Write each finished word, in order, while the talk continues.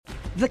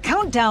The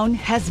countdown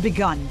has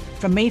begun.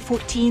 From May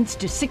 14th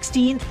to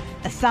 16th,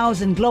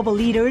 1,000 global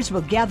leaders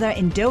will gather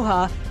in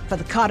Doha for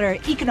the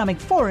Qatar Economic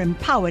Forum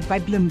powered by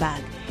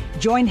Bloomberg.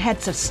 Join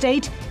heads of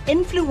state,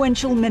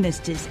 influential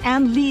ministers,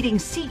 and leading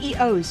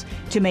CEOs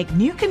to make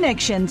new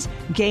connections,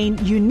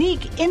 gain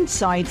unique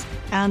insights,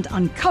 and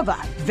uncover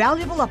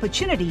valuable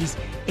opportunities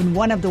in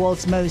one of the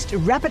world's most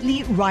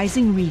rapidly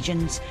rising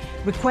regions.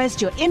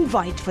 Request your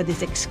invite for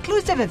this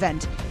exclusive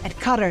event at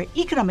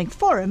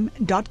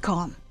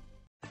QatarEconomicForum.com.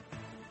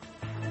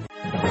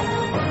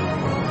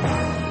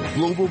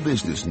 Global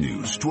business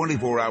news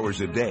 24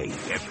 hours a day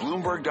at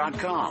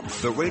Bloomberg.com,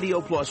 the Radio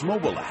Plus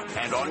mobile app,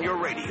 and on your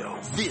radio.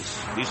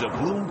 This is a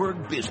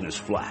Bloomberg Business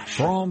Flash.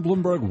 From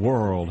Bloomberg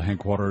World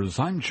headquarters,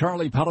 I'm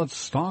Charlie Pellet.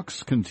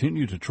 Stocks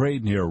continue to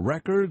trade near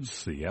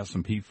records. The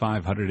S&P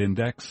 500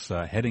 index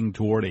heading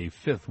toward a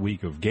fifth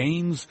week of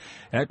gains.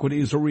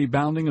 Equities are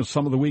rebounding as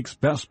some of the week's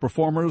best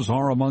performers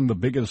are among the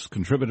biggest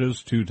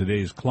contributors to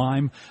today's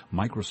climb.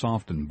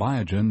 Microsoft and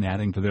Biogen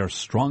adding to their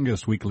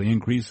strongest weekly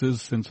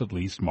increases since at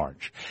least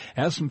March.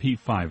 S&P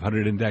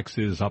 500 index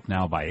is up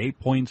now by 8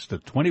 points to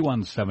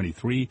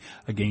 2173,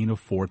 a gain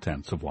of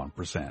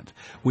 0.4%.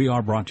 We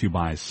are brought to you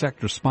by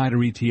Sector Spider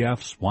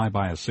ETFs. Why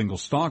buy a single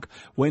stock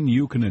when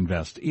you can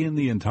invest in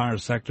the entire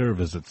sector?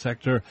 Visit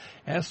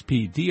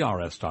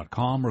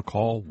sectorspdrs.com or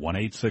call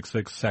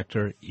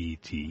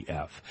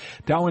 1-866-SECTOR-ETF.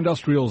 Dow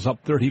Industrials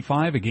up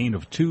 35, a gain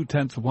of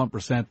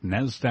 0.2%.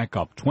 Nasdaq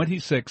up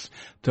 26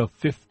 to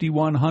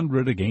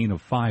 5,100, a gain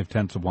of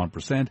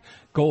 0.5%.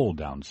 Gold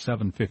down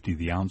 $7.50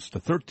 the ounce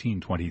to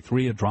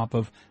 $13.23, a drop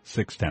of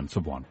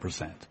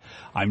 0.6%.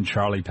 I'm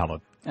Charlie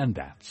Pellet, and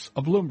that's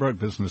a Bloomberg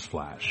Business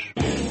Flash.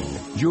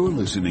 You're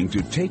listening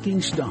to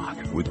Taking Stock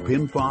with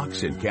Pimm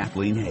Fox and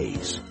Kathleen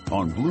Hayes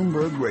on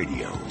Bloomberg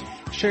Radio.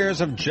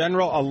 Shares of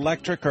General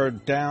Electric are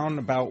down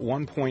about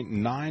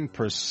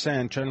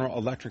 1.9%. General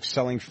Electric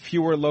selling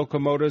fewer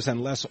locomotives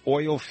and less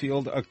oil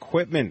field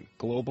equipment.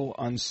 Global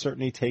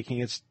uncertainty taking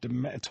its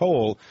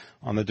toll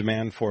on the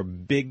demand for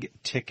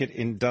big-ticket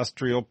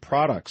industrial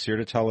products. Here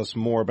to tell us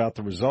more about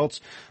the results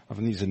of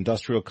these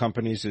industrial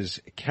companies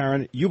is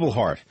Karen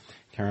Ubelhart.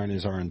 Karen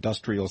is our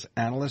industrials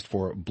analyst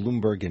for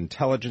Bloomberg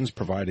Intelligence,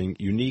 providing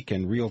unique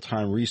and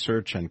real-time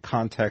research and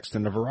context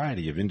in a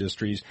variety of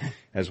industries,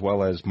 as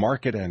well as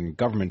market and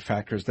government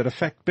factors that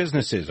affect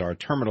businesses. Our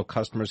terminal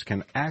customers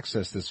can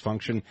access this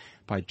function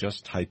by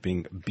just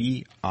typing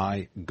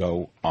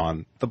BIGO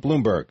on the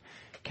Bloomberg.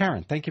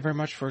 Karen, thank you very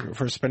much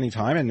for spending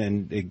time. And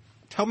then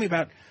tell me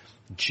about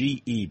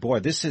GE. Boy,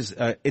 this is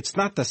it's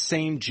not the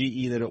same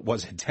GE that it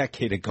was a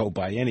decade ago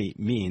by any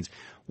means.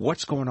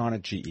 What's going on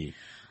at GE?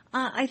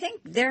 I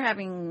think they're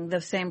having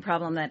the same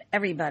problem that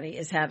everybody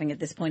is having at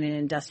this point in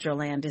industrial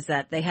land, is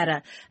that they had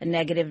a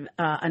negative,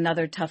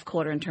 another tough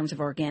quarter in terms of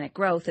organic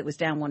growth. It was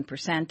down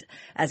 1%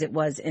 as it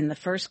was in the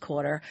first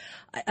quarter.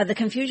 The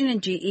confusion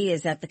in GE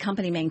is that the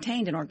company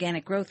maintained an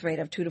organic growth rate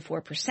of 2 to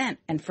 4%,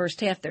 and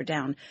first half they're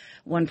down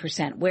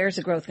 1%. Where's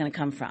the growth going to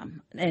come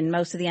from? In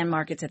most of the end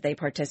markets that they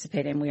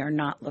participate in, we are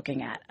not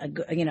looking at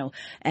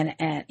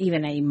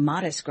even a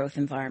modest growth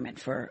environment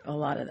for a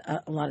lot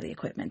of the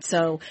equipment.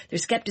 So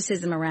there's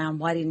skepticism around,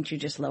 why didn't you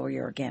just lower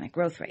your organic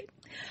growth rate?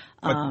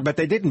 But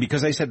they didn't,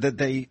 because they said that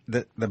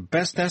the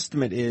best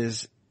estimate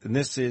is, and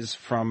this is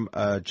from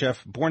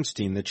Jeff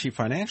Bornstein, the chief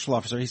financial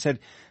officer. He said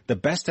the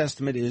best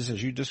estimate is,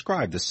 as you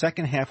described, the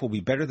second half will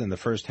be better than the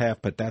first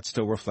half, but that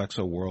still reflects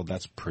a world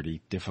that's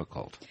pretty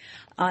difficult.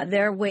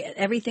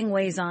 Everything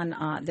weighs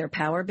on their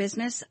power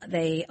business.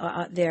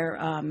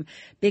 Their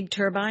big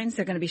turbines,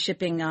 they're going to be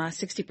shipping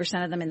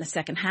 60% of them in the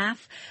second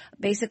half.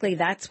 Basically,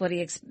 that's what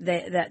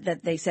that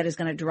they said is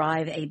going to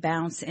drive a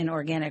bounce in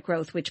organic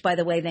growth, which, by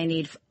the way, they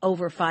need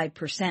over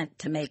 5%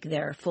 to make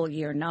their full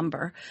year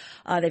number.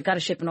 They've got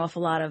to ship an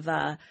awful lot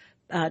of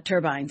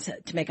turbines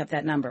to make up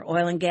that number.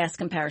 Oil and gas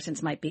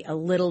comparisons might be a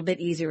little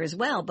bit easier as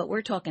well, but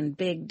we're talking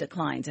big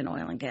declines in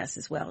oil and gas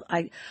as well.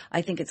 I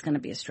think it's going to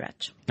be a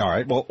stretch. All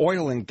right. Well,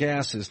 oil and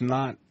gas is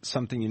not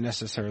something you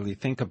necessarily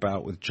think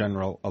about with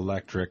General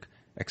Electric,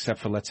 except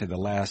for, let's say, the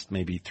last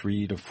maybe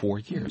 3 to 4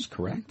 years,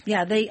 correct?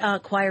 Yeah, they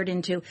acquired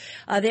into,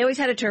 they always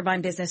had a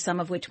turbine business, some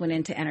of which went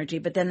into energy,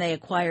 but then they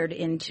acquired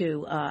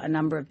into a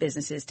number of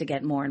businesses to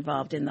get more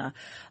involved in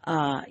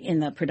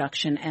the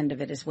production end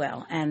of it as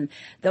well. And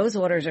those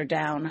orders are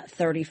down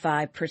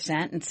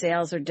 35%, and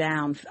sales are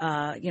down,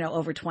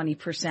 over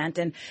 20%.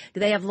 And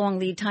they have long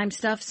lead time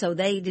stuff, so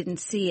they didn't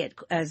see it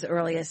as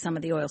early as some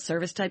of the oil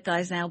service type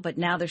guys now, but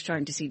now they're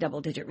starting to see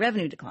double-digit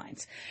revenue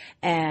declines,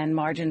 and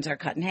margins are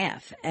cut in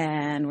half.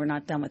 And we're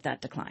not done with that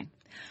decline.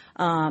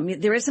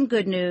 There is some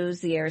good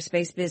news. The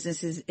aerospace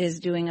business is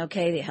doing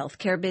okay. The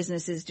healthcare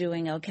business is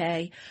doing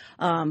okay.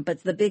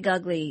 But the big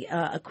ugly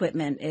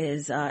equipment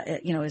is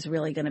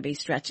really going to be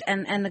stretched.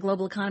 And the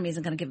global economy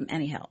isn't going to give them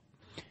any help.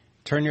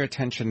 Turn your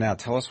attention now.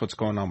 Tell us what's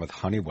going on with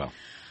Honeywell.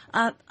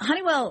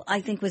 Honeywell,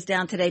 I think, was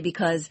down today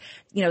because,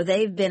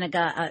 they've been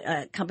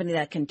a company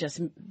that can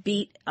just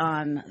beat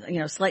on,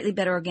 slightly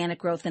better organic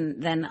growth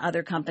than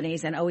other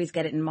companies and always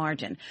get it in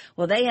margin.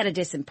 Well, they had a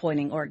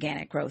disappointing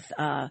organic growth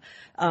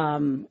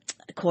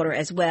quarter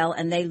as well,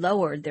 and they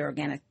lowered their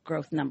organic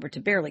growth number to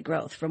barely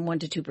growth from 1%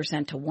 to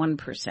 2% to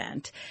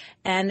 1%.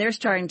 And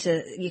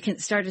you can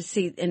start to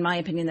see, in my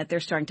opinion, that they're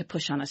starting to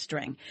push on a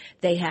string.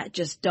 They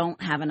just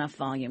don't have enough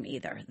volume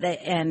either.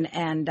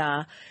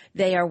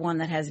 They are one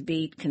that has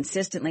beat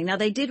consistently. Now,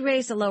 they did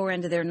raise the lower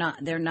end of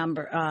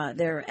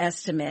their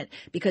estimate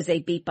because they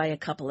beat by a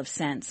couple of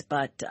cents,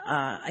 but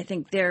I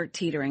think they're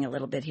teetering a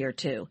little bit here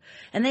too.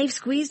 And they've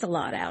squeezed a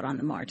lot out on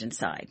the margin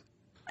side.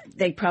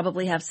 They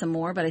probably have some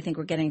more, but I think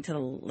we're getting to the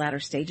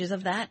latter stages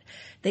of that.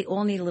 They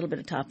all need a little bit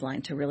of top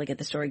line to really get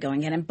the story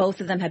going in, and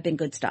both of them have been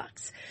good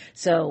stocks.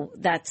 So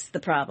that's the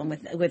problem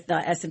with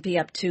S&P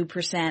up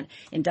 2%,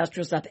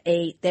 industrials up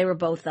 8%. They were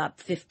both up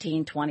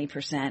 15,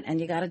 20%,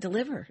 and you got to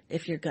deliver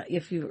if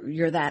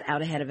you're that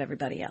out ahead of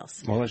everybody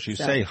else. Well, as you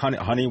say,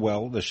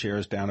 Honeywell, the share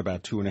is down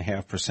about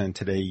 2.5%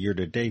 today. Year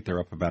to date, they're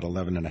up about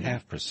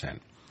 11.5%.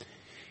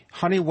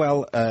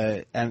 Honeywell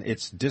and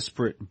its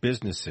disparate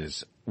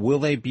businesses, will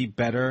they be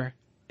better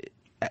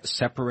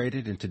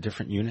separated into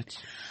different units?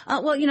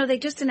 Well, they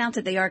just announced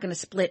that they are going to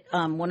split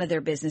one of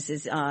their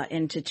businesses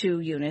into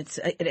 2 units.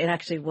 It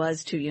actually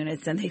was 2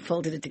 units, and they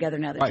folded it together.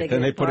 Now they're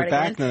taking then it apart they put it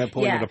back, again. and then they're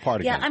pulling it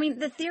apart again. Yeah, I mean,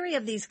 the theory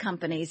of these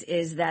companies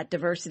is that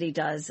diversity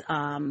does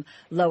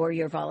lower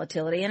your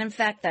volatility, and in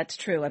fact, that's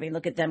true. I mean,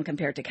 look at them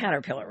compared to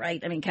Caterpillar,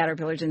 right? I mean,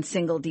 Caterpillar's in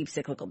single, deep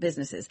cyclical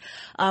businesses.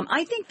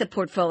 I think the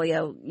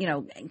portfolio,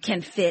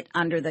 can fit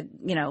under the,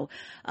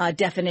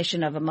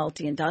 definition of a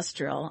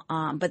multi-industrial,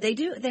 but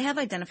they have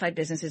identified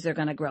businesses they're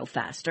going to grow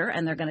faster,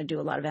 and they're going to do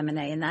a lot of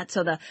M&A in that.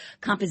 So the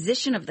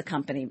composition of the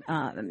company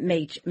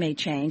may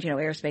change.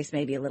 Aerospace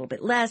may be a little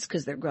bit less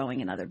because they're growing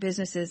in other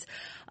businesses.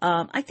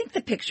 I think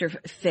the picture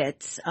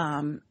fits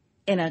in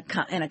a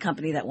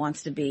company that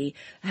wants to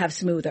have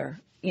smoother,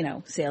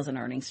 sales and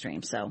earnings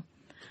streams. So,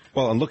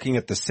 well, and looking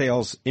at the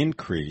sales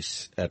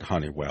increase at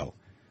Honeywell,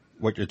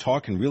 what you're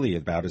talking really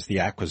about is the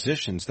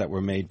acquisitions that were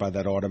made by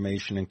that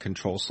automation and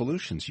control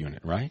solutions unit,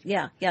 right?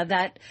 Yeah,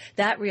 that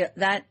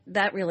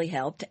really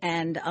helped,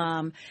 and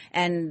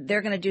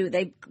they're going to do.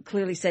 They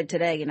clearly said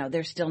today,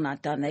 they're still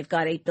not done. They've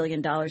got $8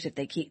 billion if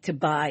they keep to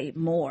buy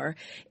more.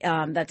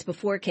 That's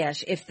before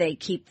cash if they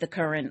keep the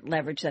current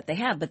leverage that they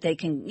have, but they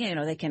can,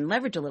 they can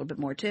leverage a little bit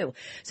more too.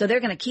 So they're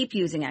going to keep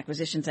using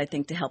acquisitions, I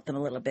think, to help them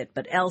a little bit.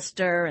 But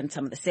Elster and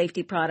some of the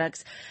safety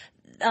products.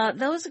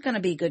 Those are going to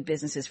be good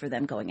businesses for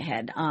them going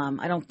ahead.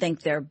 I don't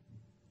think they're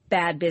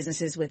bad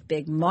businesses with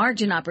big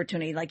margin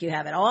opportunity like you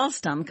have at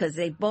Alstom because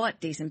they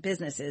bought decent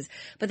businesses,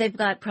 but they've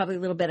got probably a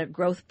little better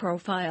growth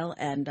profile,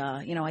 and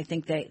I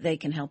think they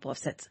can help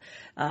offset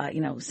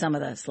some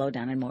of the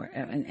slowdown in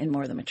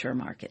more of the mature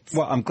markets.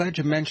 Well, I'm glad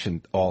you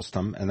mentioned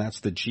Alstom, and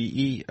that's the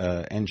GE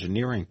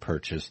engineering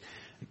purchase.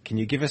 Can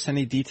you give us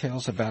any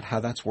details about how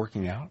that's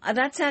working out?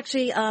 That's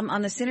actually,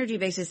 on the synergy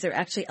basis, they're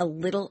actually a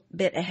little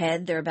bit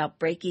ahead. They're about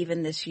break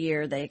even this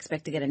year. They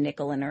expect to get a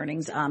nickel in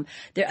earnings.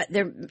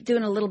 They're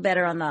doing a little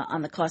better on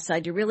the cost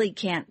side. You really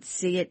can't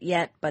see it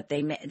yet, but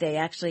they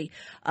actually,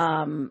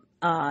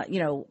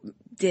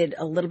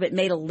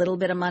 made a little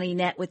bit of money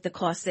net with the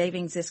cost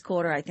savings this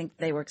quarter. I think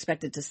they were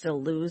expected to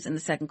still lose in the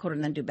second quarter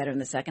and then do better in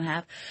the second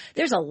half.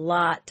 There's a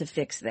lot to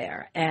fix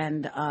there,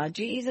 and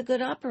GE's a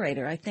good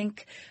operator. I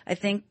think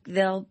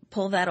they'll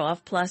pull that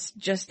off. Plus,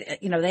 just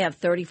they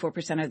have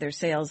 34% of their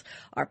sales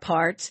are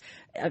parts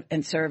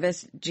and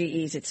service.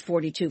 GE's it's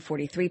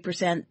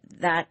 43%.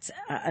 That's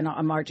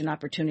a margin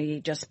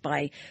opportunity just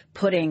by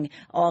putting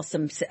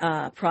some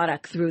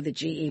product through the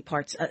GE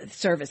parts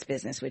service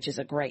business, which is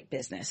a great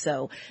business.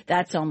 So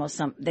that's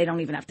almost they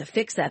don't even have to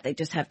fix that. They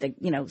just have to,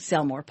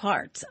 sell more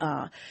parts.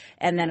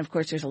 And then, of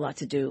course, there's a lot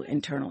to do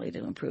internally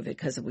to improve it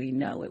because we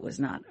know it was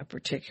not a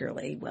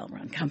particularly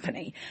well-run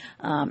company.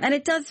 And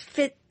it does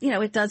fit,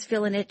 it does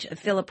fill a niche,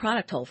 fill a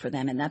product hole for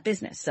them in that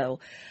business. So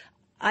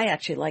I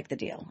actually like the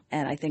deal,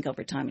 and I think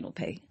over time it'll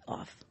pay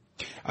off.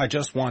 I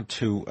just want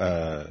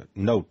to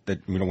note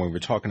that, when we're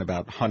talking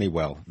about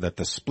Honeywell, that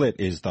the split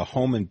is the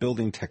home and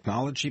building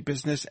technology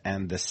business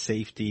and the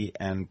safety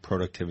and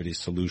productivity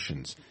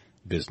solutions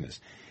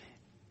business.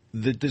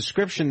 The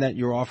description that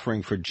you're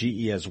offering for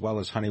GE as well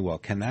as Honeywell,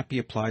 can that be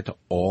applied to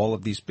all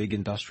of these big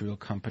industrial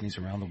companies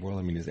around the world?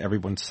 I mean, is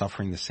everyone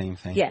suffering the same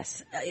thing?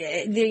 Yes.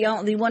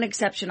 The one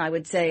exception I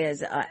would say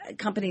is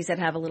companies that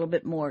have a little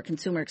bit more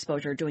consumer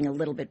exposure are doing a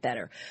little bit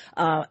better.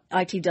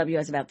 ITW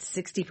has about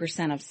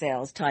 60% of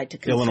sales tied to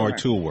consumer. Illinois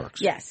Tool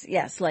Works.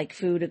 Yes, like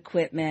food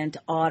equipment,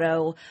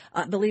 auto.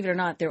 Believe it or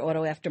not, their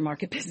auto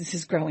aftermarket business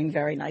is growing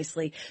very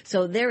nicely.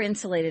 So they're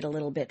insulated a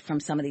little bit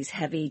from some of these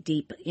heavy,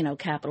 deep,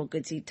 capital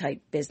goodsy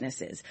type businesses.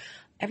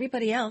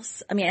 everybody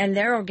else, I mean, and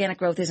their organic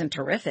growth isn't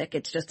terrific.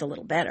 It's just a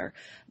little better.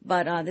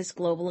 But this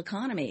global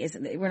economy,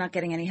 we're not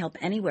getting any help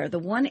anywhere. The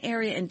one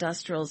area in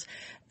industrials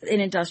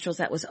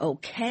that was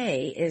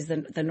okay is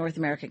the North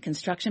American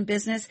construction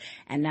business.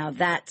 And now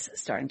that's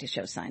starting to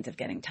show signs of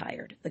getting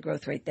tired. The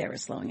growth rate there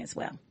is slowing as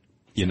well.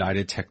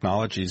 United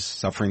Technologies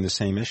suffering the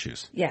same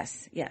issues.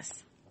 Yes.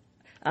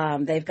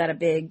 They've got a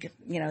big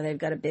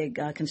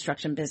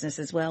construction business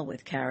as well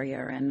with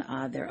Carrier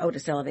and their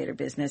Otis elevator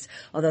business,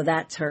 although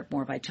that's hurt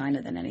more by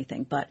China than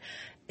anything. But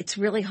it's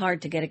really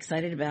hard to get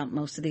excited about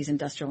most of these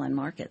industrial end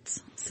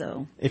markets.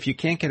 So, if you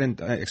can't get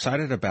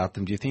excited about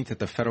them, do you think that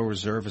the Federal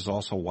Reserve is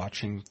also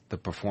watching the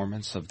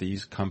performance of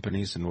these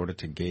companies in order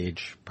to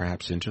gauge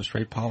perhaps interest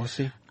rate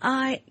policy?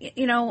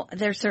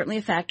 They're certainly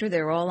a factor.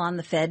 They're all on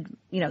the Fed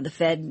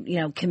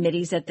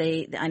committees that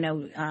I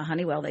know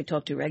Honeywell they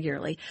talk to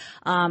regularly.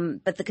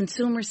 But the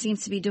consumer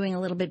seems to be doing a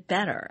little bit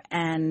better.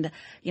 And,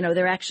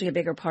 they're actually a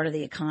bigger part of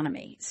the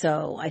economy.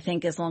 So I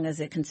think as long as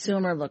the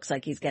consumer looks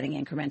like he's getting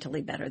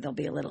incrementally better,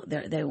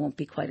 they won't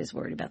be quite as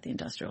worried about the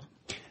industrial.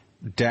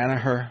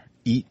 Danaher,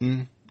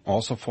 Eaton,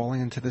 also falling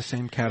into the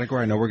same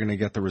category. I know we're going to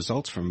get the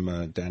results from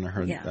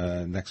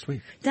Danaher next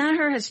week.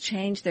 Danaher has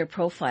changed their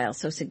profile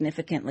so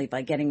significantly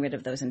by getting rid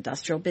of those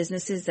industrial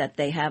businesses that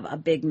they have a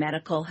big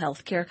medical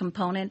healthcare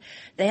component.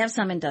 They have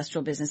some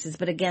industrial businesses,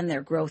 but again,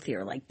 they're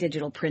growthier, like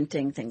digital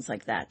printing, things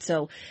like that.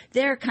 So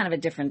they're kind of a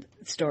different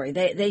story.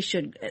 They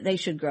should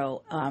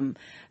grow,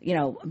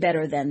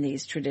 better than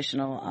these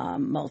traditional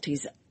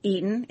multis.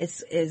 Eaton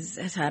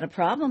has had a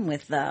problem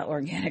with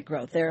organic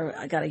growth. They've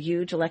got a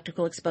huge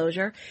electrical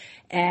exposure,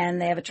 and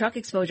they have a truck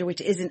exposure,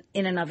 which isn't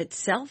in and of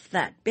itself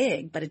that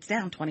big, but it's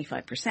down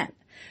 25%.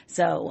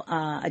 So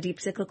a deep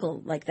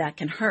cyclical like that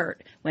can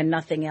hurt when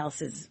nothing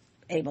else is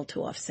able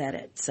to offset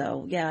it.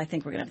 So, I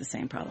think we're going to have the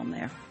same problem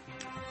there.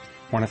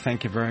 I want to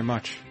thank you very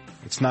much.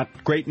 It's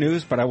not great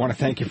news, but I want to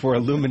thank you for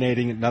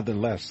illuminating it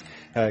nonetheless.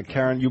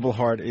 Karen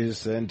Ubelhart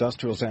is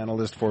industrials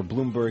analyst for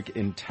Bloomberg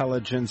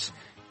Intelligence,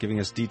 giving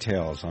us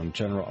details on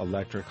General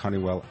Electric,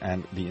 Honeywell,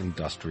 and the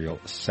industrial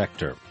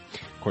sector.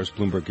 Of course,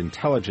 Bloomberg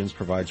Intelligence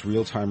provides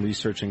real-time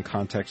research and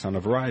context on a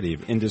variety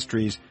of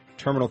industries.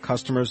 Terminal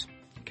customers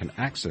can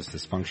access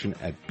this function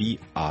at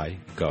BI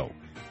Go.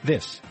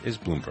 This is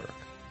Bloomberg.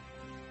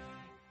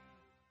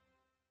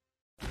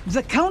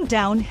 The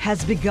countdown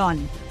has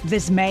begun.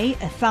 This May,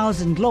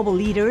 1,000 global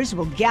leaders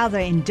will gather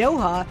in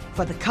Doha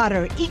for the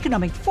Qatar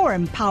Economic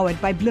Forum powered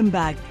by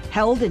Bloomberg,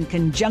 held in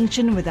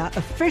conjunction with our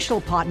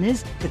official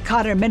partners, the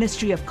Qatar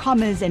Ministry of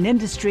Commerce and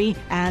Industry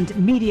and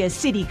Media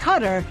City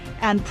Qatar,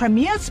 and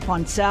premier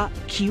sponsor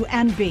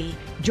QNB.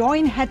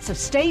 Join heads of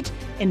state,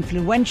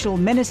 influential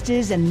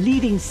ministers, and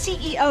leading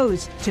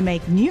CEOs to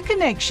make new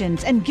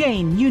connections and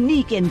gain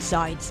unique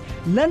insights.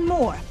 Learn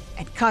more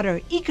at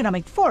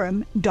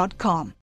QatarEconomicForum.com.